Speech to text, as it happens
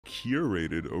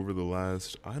curated over the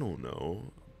last, I don't know,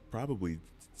 probably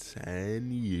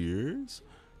 10 years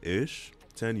ish,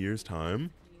 10 years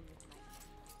time.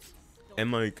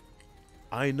 And like,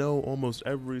 I know almost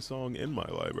every song in my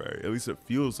library. At least it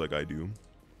feels like I do.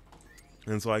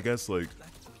 And so I guess like,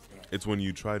 it's when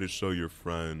you try to show your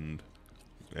friend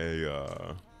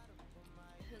a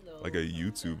like a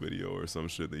YouTube video or some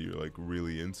shit that you're like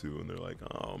really into, and they're like,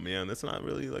 oh man, that's not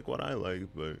really like what I like,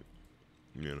 but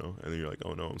you know, and then you're like,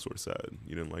 oh no, I'm sort of sad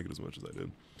you didn't like it as much as I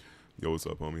did. Yo, what's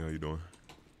up, homie? How you doing?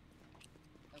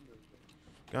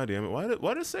 God damn it,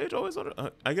 why does Sage always want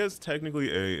to, I guess technically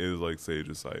A is like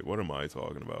Sage's site. What am I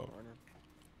talking about?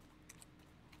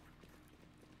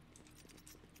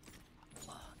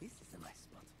 This is a nice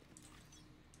spot.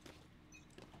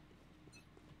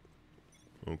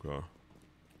 Okay.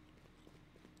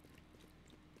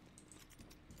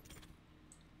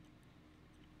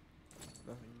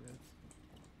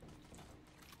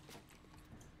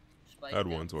 I had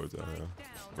one towards that, yeah.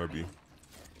 Maybe.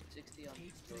 60 on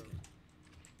Cage the trigger.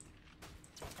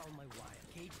 Found my wire.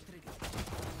 Cage trigger.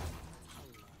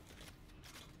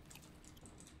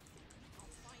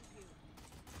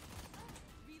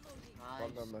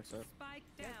 One down Nice. backside. Spike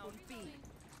down B.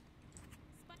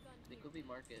 They could be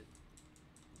market.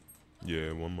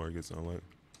 Yeah, one market sound like.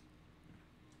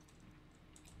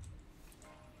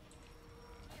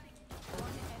 One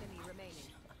enemy remaining.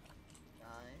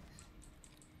 Nice.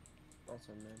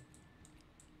 Also man.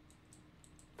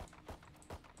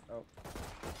 Oh.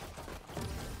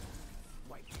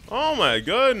 Oh my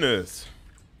goodness!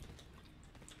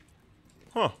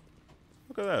 Huh.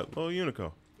 Look at that, little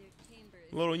Unico.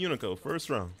 Little Unico, first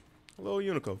round. Little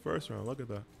Unico, first round, look at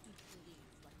that.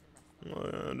 Oh,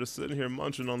 yeah, I'm just sitting here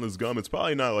munching on this gum. It's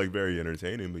probably not like very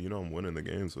entertaining, but you know I'm winning the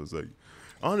game, so it's like,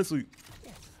 honestly,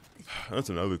 that's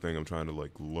another thing I'm trying to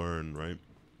like learn, right?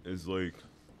 Is like,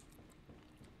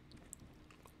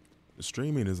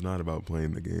 streaming is not about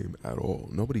playing the game at all.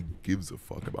 Nobody gives a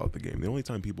fuck about the game. The only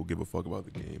time people give a fuck about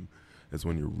the game is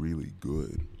when you're really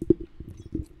good.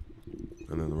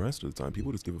 And then the rest of the time,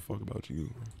 people just give a fuck about you.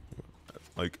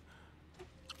 Like,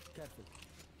 Careful.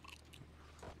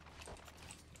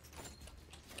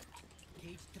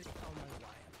 Cage trigger. Found my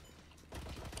wire.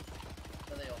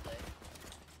 So they all play.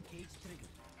 Cage trigger.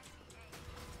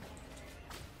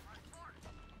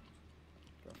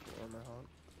 Got four on my hog.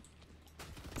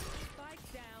 Spike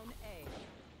down A.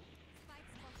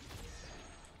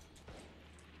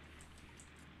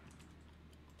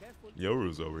 Careful.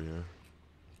 Yoru's over here.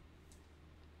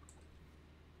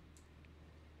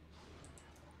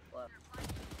 Left.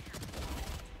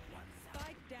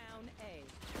 Spike down A.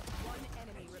 One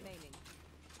enemy remaining.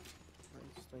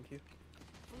 Nice, thank you.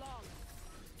 Flawless.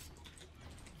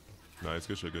 Nice,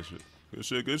 good shit, good shit. Good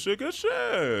shit, good shit, good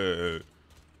shit.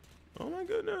 Oh my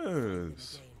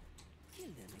goodness. Kill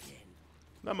them again.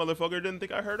 That motherfucker didn't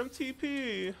think I heard him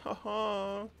TP.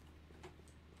 Haha.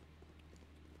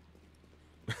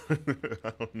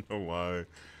 I don't know why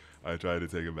I tried to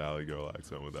take a Valley Girl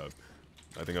accent with that.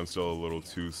 I think I'm still a little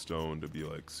too stoned to be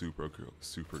like super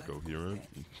coherent,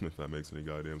 if that makes any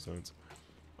goddamn sense.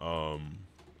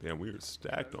 Damn, we are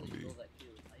stacked on B. Stole that kill.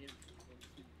 I hit him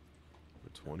for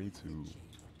 22. We're 22. Build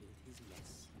his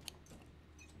mess.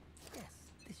 Yes,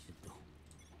 this should do.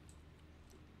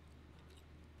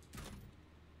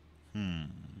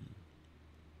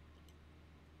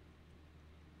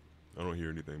 I don't hear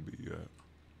anything B yet.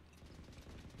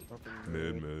 Nothing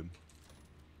Mid, really. mid.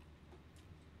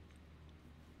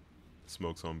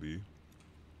 Smokes on B.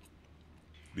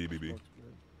 B, B, B. Smoke's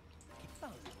good.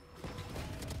 Found.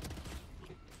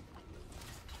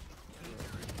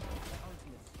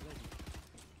 Ultimate's ready.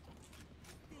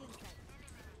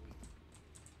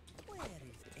 Where is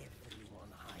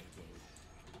everyone hiding?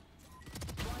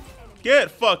 One enemy.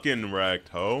 Get fucking wrecked,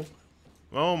 ho.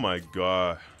 Oh my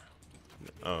god.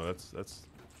 Oh, that's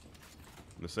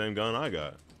the same gun I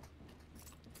got.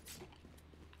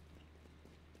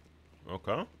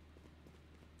 Okay.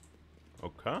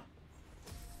 Okay.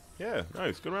 Yeah,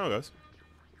 nice. Good round, guys.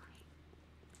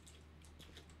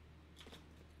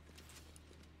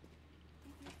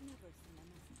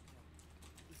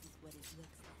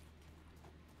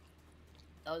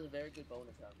 That was a very good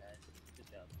bonus round, guys. Good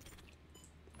job.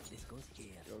 This goes here.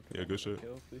 Yo, Yeah, I good have a shit.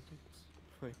 kill, please?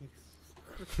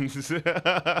 Please. Good round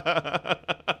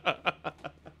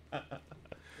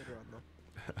though.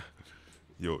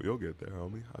 You'll get there,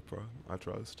 homie. I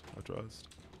trust. I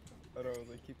don't know,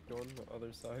 they keep going to the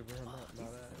other side where I'm not at,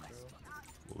 bro.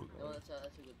 Well, No, that's a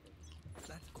good thing.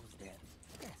 That goes there.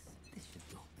 Yes, this should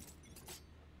do.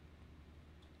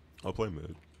 I'll play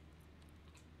mid.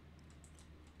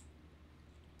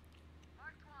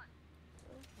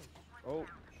 Oh,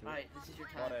 shoot. Alright, this is your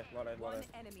time. What One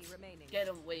enemy remaining. Get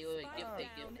him. Wait. Give Spike fade,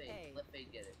 give down fade. A. Let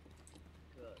fade get it.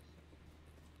 Good.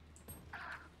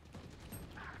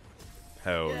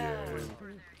 Hell Yeah. yeah.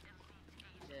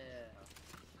 Yeah.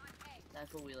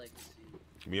 That's what we like to see.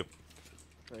 Give me up.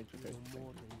 Thank you, No thank you.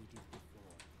 more than we did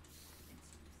before. Let's use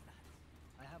that.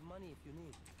 I have money if you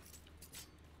need.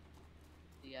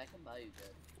 Yeah, I can buy you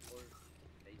good. Or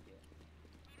fade it.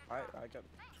 I got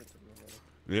shit to do already.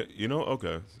 Yeah, you know,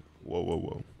 okay.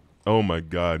 Whoa. Oh my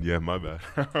god, yeah, my bad.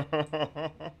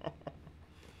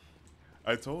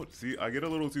 See, I get a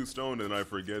little too stoned and I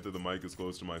forget that the mic is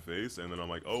close to my face, and then I'm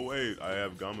like, oh wait, I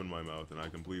have gum in my mouth, and I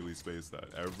completely space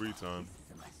that every time.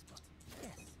 This is a nice spot.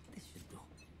 Yes, this should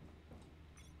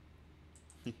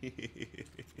do.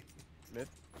 Mid.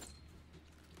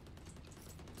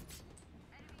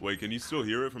 Wait, can you still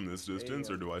hear it from this distance,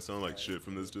 or do I sound like shit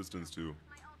from this distance too?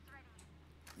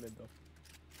 Mid though.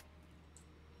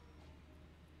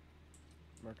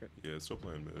 Market. Yeah, it's still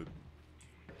playing mid.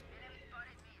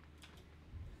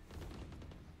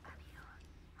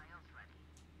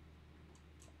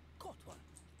 Caught one.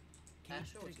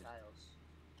 Astro triggered. Styles.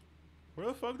 Where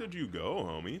the fuck did you go,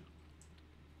 homie?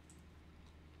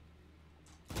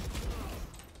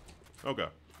 Okay.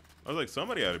 I was like,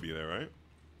 somebody had to be there, right?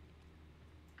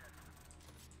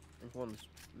 I think one's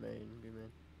main, be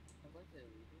main. I like that.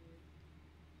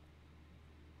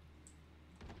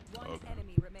 One Okay.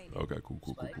 enemy remaining. Okay, cool.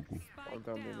 Spike One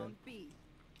down, mid, down then. B.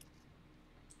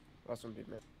 Last one beat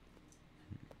mid.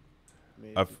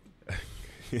 Mid.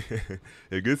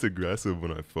 It gets aggressive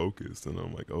when I focus, and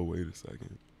I'm like, oh, wait a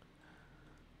second.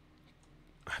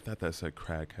 I thought that said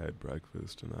crackhead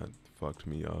breakfast, and that fucked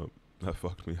me up. That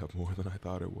fucked me up more than I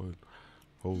thought it would.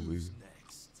 Holy.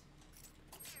 Next.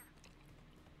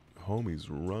 Homie's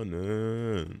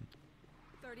running.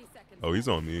 30 seconds. Oh, he's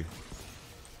on me.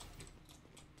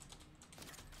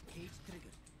 Cage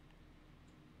triggered.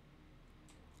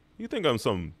 You think I'm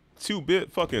some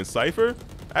 2-bit fucking cipher?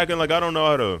 Acting like I don't know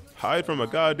how to hide from a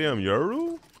goddamn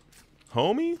Yoru?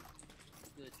 Homie?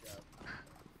 Good job.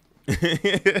 Got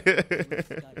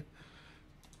it.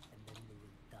 And then we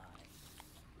will die.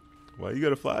 Why you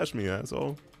gotta flash me,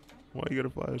 asshole? Why you gotta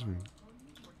flash me?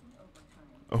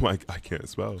 Oh my, I can't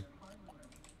spell. The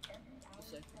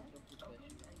second jump to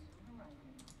question.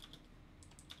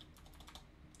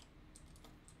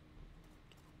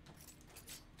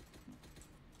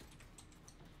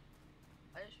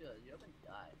 I just realized you haven't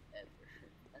died ever.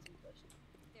 That's impressive.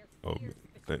 Oh,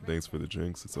 thanks for the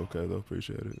drinks. It's okay though.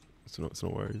 Appreciate it. It's no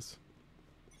worries.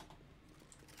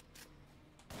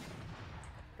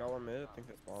 Got one mid. I think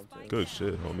that's bomb too. Good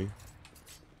shit, homie.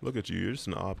 Look at you. You're just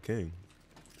an op king.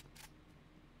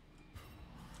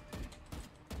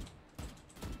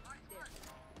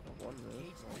 Got one mid.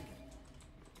 Cage triggered.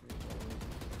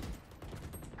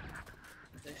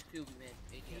 There's two mid.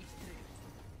 Cage ADM. triggered.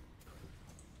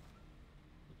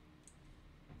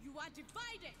 You are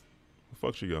divided. Where the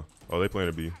fuck she go? Oh, they playing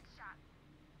a B. Yeah,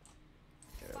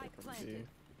 Spike we can see. planted.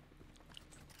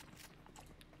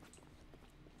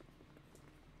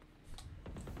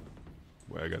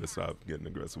 Wait, I gotta stop getting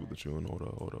aggressive with the chewing. Hold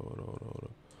up.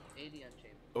 AD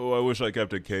Unchained. Oh, I wish I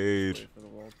kept a cage. Wait for the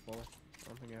wall to fall. I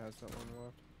don't think it has that one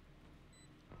left.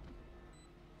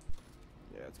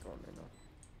 Yeah, it's going right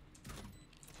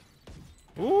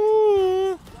now.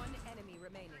 Ooh. One enemy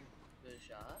remaining. Good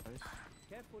shot. Nice.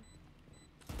 Careful.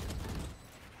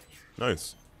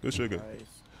 Nice. Good shit. Good.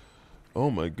 Nice. Oh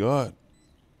my god.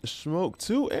 Smoke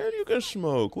too, and you can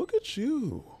smoke. Look at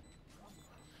you.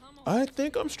 I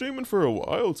think I'm streaming for a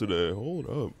while today. Hold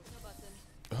up.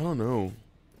 I don't know.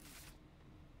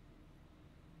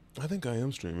 I think I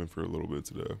am streaming for a little bit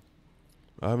today.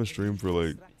 I haven't streamed for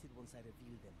like Distracted once I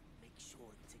reveal them. Make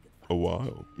sure to take a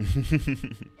while.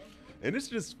 And it's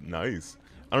just nice.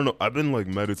 I don't know. I've been like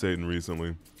meditating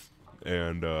recently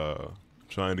and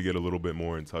trying to get a little bit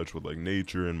more in touch with like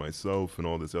nature and myself and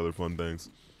all this other fun things.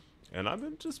 And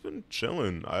I've just been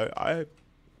chilling. I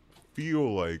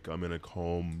feel like I'm in a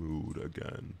calm mood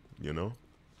again, you know?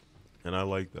 And I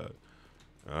like that.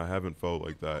 I haven't felt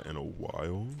like that in a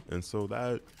while, and so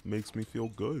that makes me feel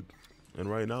good.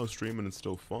 And right now, streaming is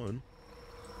still fun.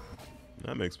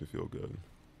 That makes me feel good.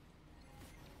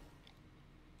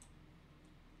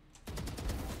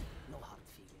 no hard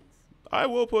feelings. I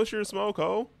will push your smoke,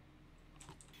 ho.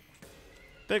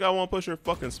 Think I won't push your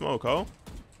fucking smoke, ho?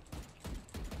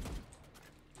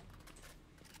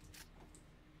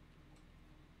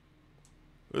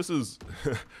 This is,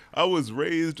 I was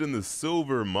raised in the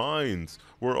silver mines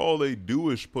where all they do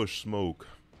is push smoke.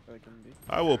 That can be.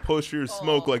 I will push your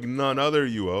smoke like none other,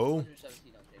 you oh.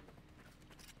 117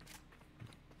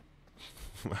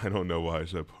 I don't know why I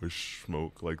should push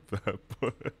smoke like that,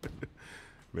 but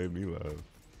made me laugh.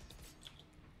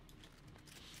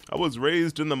 I was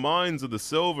raised in the mines of the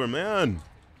silver, man.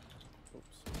 Oops.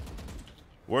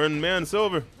 We're in man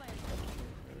silver.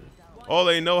 All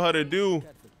they know how to do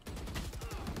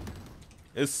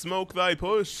is smoke thy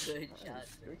push. Good shot.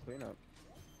 Nice. Good cleanup.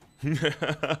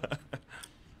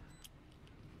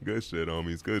 Good shit,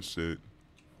 homies. Good shit.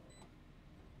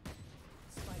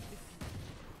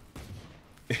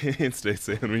 Stay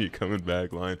saying when you coming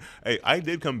back, line. Hey, I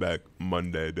did come back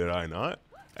Monday, did I not?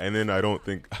 And then I don't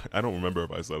remember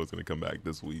if I said I was gonna come back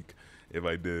this week. If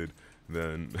I did,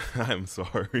 then I'm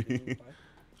sorry.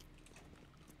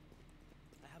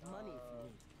 I have money if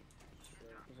you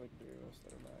need. There's like 3 of us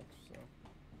that are max, so.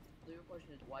 The real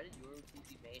question is, why did your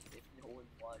PC main if no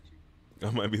one's watching? I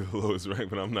might be the lowest rank,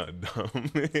 but I'm not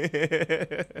dumb. That goes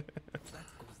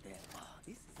there. Oh,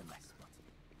 this is a nice spot.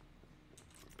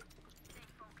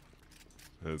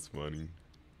 That's funny.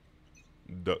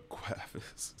 Duck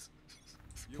Quavis.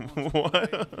 You want to What? play?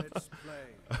 Let's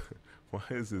play. Why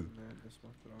is it Man, just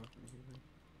smoked it off and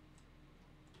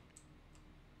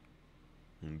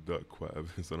healing. Duck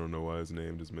Quavis? I don't know why his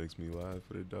name just makes me laugh,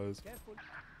 but it does. Careful.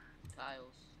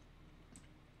 Tiles.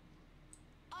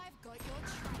 I've got your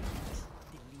trail.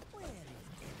 Delete. Where is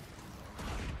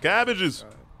it? Cabbages!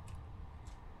 Got it.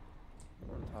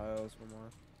 One tiles, one more.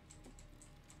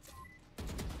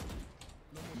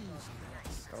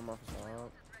 Got him off his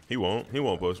top. He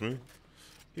won't push me.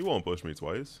 He won't push me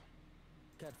twice.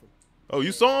 Careful. Oh,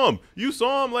 you saw him! You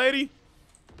saw him, lady!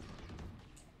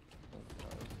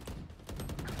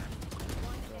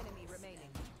 One enemy remaining.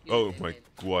 Oh my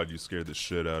god, you scared the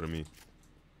shit out of me.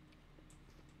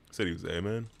 Said he was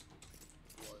A-man.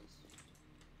 Was.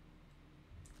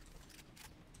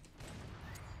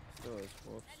 Still is.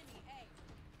 Whoops. Enemy A.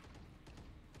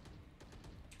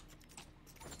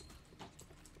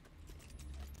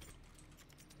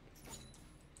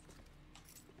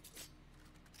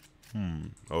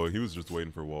 Oh, he was just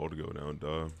waiting for wall to go down,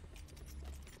 duh.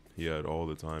 He had all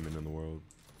the timing in the world.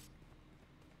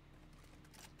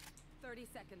 30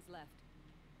 seconds left.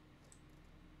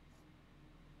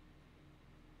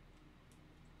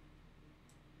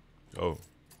 Oh.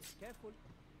 Careful.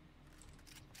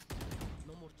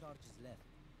 No more charges left.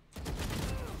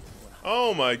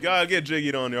 Oh my god, get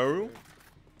jiggied on, Yaru.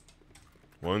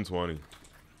 120. It's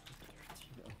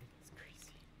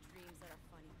crazy. Dreams are a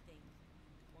funny thing.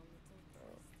 One little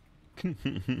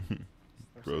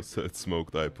burst. Bro said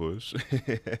smoke thy push.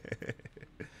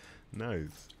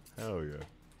 Nice. Hell yeah.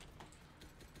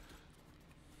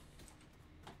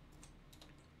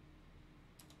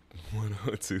 One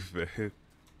oh two fade.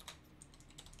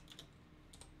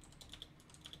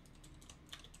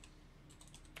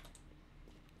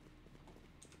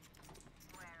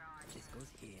 This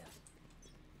goes here.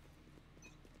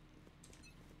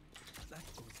 That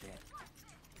goes there.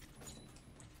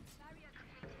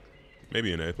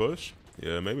 Maybe an A push.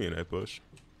 Yeah, maybe an A push.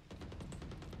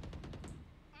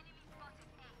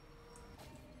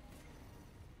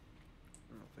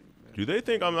 Do they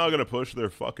think I'm not gonna push their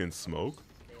fucking smoke?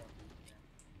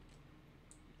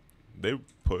 They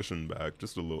pushing back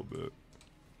just a little bit.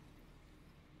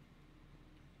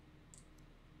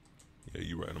 Yeah,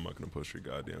 you right. I'm not gonna push your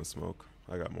goddamn smoke.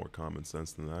 I got more common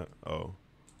sense than that. Oh,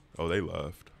 oh, they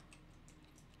left.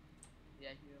 Yeah,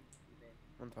 I hear him.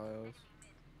 One tiles.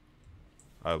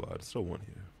 I lied. It's still one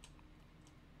here.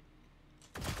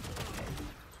 This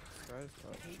guy's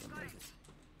up.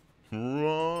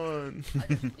 Run. I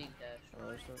just think that. Oh,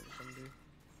 there's some dude.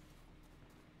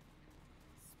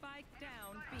 Spike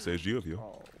down. B. Sage, you have you.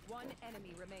 Oh, One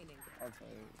enemy remaining. I'll tell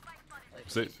you. Like,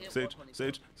 Sage, he's hit Sage, 120.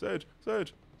 Sage, Sage,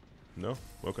 Sage. No?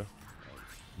 Okay.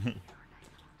 Good Back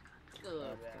round.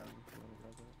 down if you wanna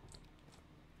grab it.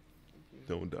 Thank you.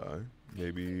 Don't die.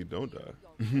 Maybe don't die.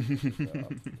 Good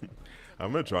job.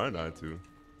 I'm gonna try not to.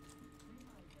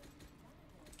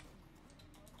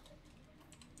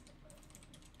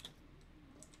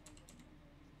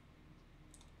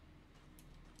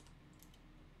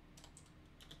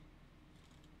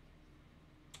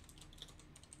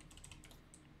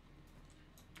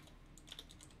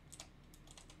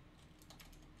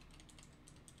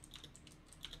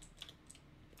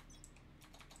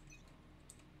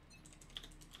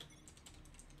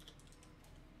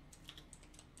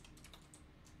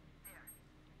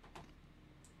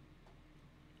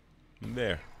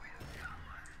 There.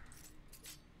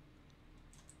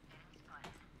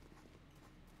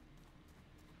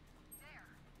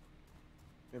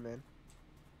 Hey man.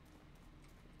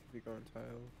 Be going tile.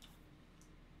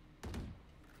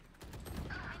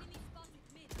 Enemy spotted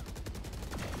mid.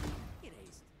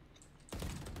 Erased.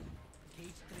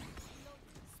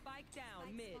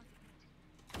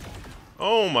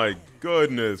 Oh my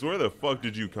goodness, where the fuck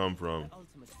did you come from?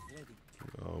 Ultimate's ready.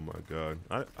 Oh my god.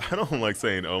 I don't like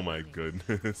saying oh my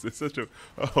goodness. It's such a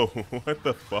oh what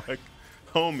the fuck?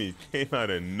 Homie came out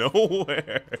of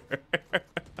nowhere.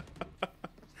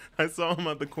 I saw him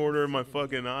at the corner of my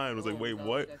fucking eye and was like, wait,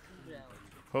 what?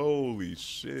 Holy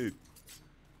shit.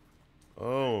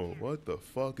 Oh, what the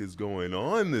fuck is going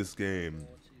on this game?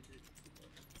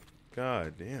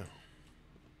 God damn.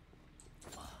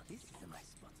 Oh, this is a nice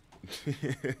spot.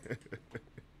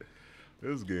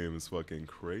 This game is fucking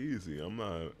crazy. I'm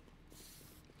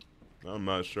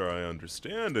not sure I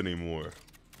understand anymore.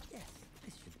 Yes,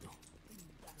 this should do.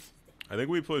 I think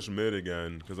we push mid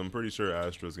again, because I'm pretty sure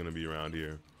Astra's gonna be around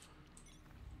here.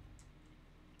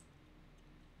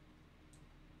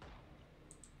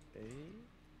 A?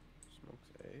 Smokes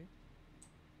A?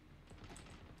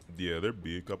 Yeah, they're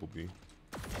B, a couple B.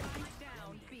 Spike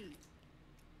down B.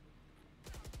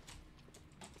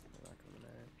 They're not coming A.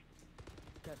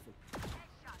 Careful.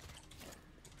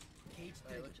 Cage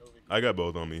trigger. I got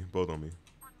both on me, both on me.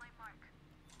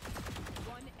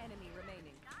 One enemy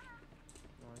remaining.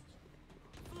 Nice.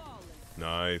 Flawless.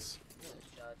 Nice.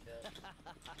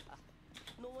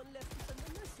 No one left to send a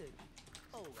message.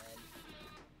 Oh well.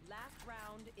 Last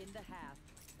round in the half.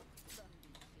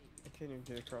 I can't even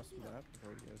get across the map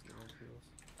before you guys get on kills.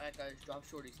 Alright guys, drop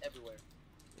shorties everywhere.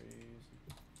 Crazy.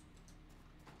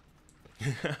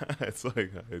 It's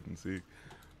like hide and seek.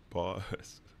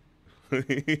 Pause.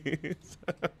 Please.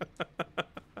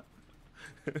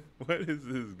 What is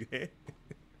this game?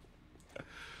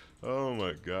 Oh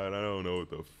my god, I don't know what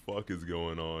the fuck is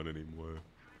going on anymore.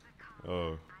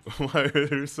 Oh, why are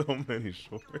there so many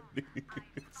shorties?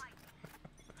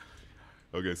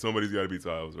 Okay, somebody's gotta be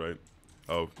tiles, right?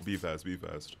 Oh, be fast, be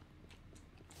fast.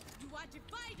 You are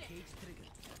divided. Cage trigger.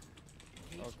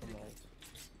 Cage Oh, come trigger. on.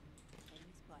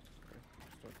 Enemy spotted.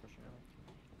 Start pushing out.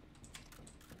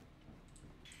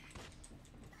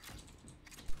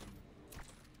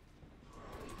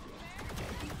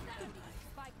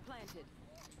 Spike planted.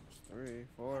 3,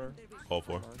 4. All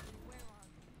four. Mark.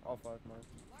 All 5 mark.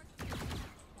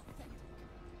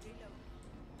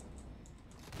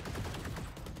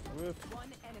 Whiff. One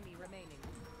enemy remaining.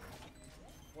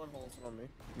 One hole. It's on me.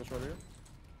 Which one here?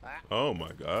 Oh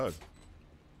my god.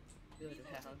 Good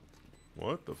round.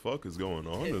 What the fuck is going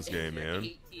on in this game, man?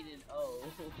 18 and 0.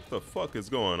 What the fuck is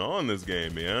going on in this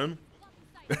game, man?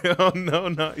 Oh no,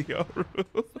 not Yoru.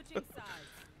 Switching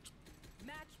sides.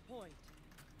 Match point.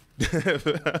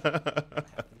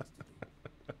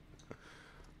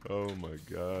 Oh my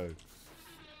god.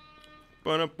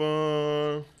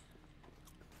 Ba-da-ba.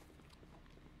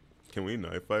 Can we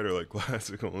knife fight or like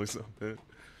classic only something?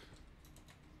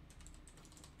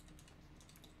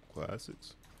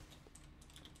 Classics?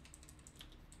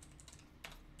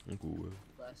 I'm cool with it.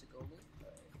 Classic only.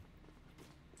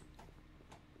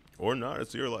 Or not,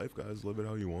 it's your life, guys. Live it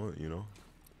how you want, you know?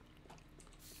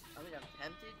 I mean, I'm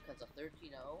tempted because a 13-0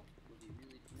 would be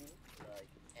really cool. But like,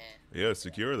 Yeah,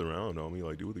 secure the round, homie.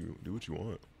 Like, do what you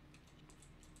want.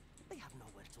 They have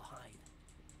nowhere to hide.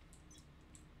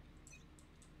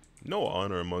 No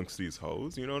honor amongst these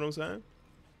hoes, you know what I'm saying?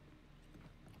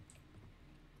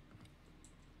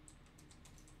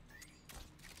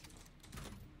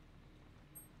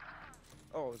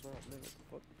 Oh, it's one on me.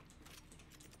 What the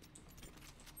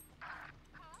fuck?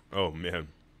 Oh, man.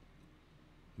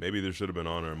 Maybe there should have been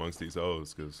honor amongst these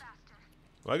hoes, because...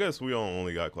 Well, I guess we all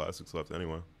only got classics left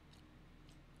anyway.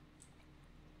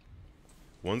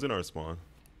 One's in our spawn.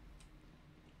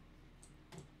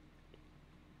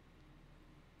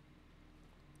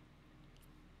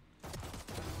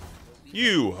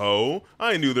 You hoe!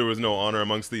 I knew there was no honor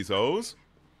amongst these hoes.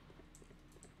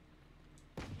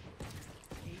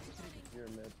 Cage trigger. You're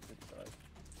mid. 55.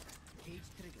 Cage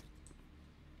trigger.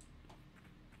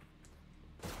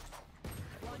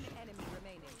 One enemy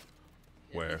remaining.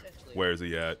 yeah, Where? he's actually- Where's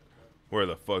he at? Where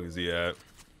the fuck is he at? It's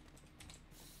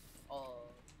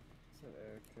an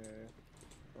AK.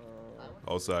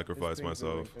 I'll sacrifice His ping's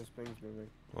myself. moving, His ping's moving.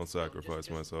 I'll sacrifice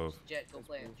myself. Jet, go His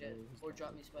play him, ping's Jet. moving, he's Or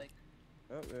drop me moving. Spike.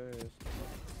 Oh, there it is.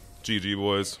 GG,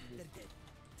 boys. They're dead.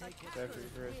 Take it. Jeffrey,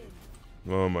 crazy.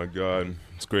 Oh my god.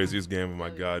 It's the craziest game of my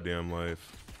goddamn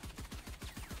life.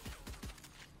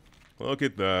 Look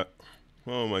at that.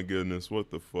 Oh my goodness, what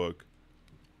the fuck?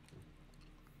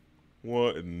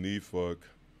 What in the fuck?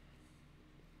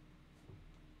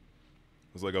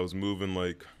 It was like I was moving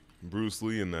like Bruce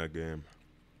Lee in that game.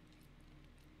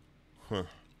 Huh.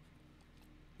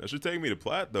 That should take me to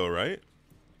plat though, right?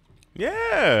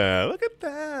 Yeah, look at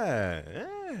that.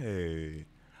 Hey.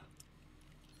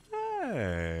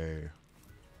 Hey.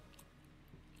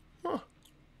 Huh.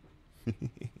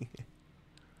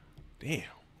 Damn.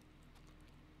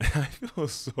 I feel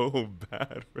so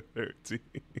bad for 13.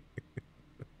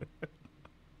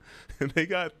 And they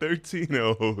got 13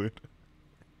 0'd.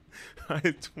 I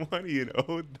had 20 and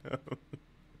 0'd them.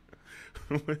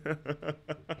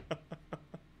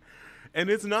 And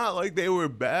it's not like they were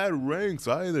bad ranks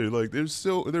either. Like they're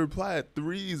plat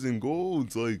 3s and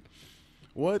golds. Like,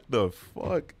 what the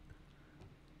fuck?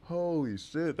 Holy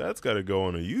shit, that's gotta go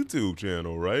on a YouTube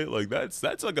channel, right? Like that's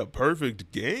like a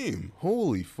perfect game.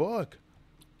 Holy fuck.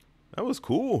 That was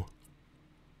cool.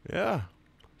 Yeah.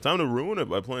 Time to ruin it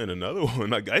by playing another one.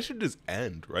 Like, I should just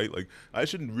end, right? Like, I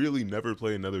should really never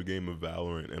play another game of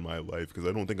Valorant in my life because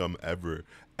I don't think I'm ever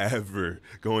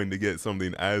going to get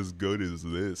something as good as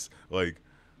this. Like,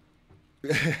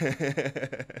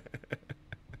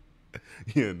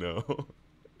 you know?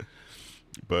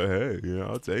 But hey, you know,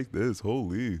 I'll take this.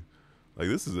 Holy. Like,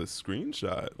 this is a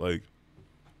screenshot. Like,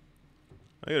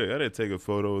 I gotta take a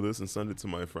photo of this and send it to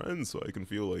my friends so I can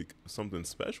feel like something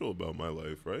special about my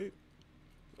life, right?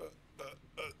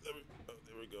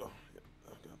 There we go. Yeah,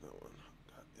 I got that one.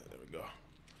 Yeah, there we go.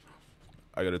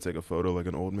 I gotta take a photo like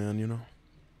an old man, you know?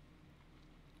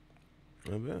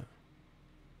 I bet.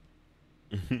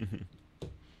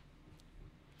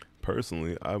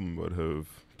 Personally, I would have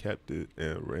kept it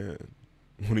and ran.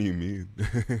 What do you mean?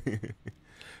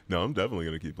 No, I'm definitely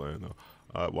gonna keep playing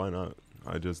though. Why not?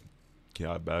 I just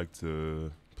got back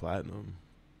to platinum.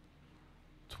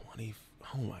 20.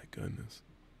 Oh my goodness.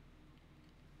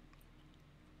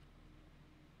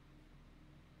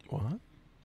 What?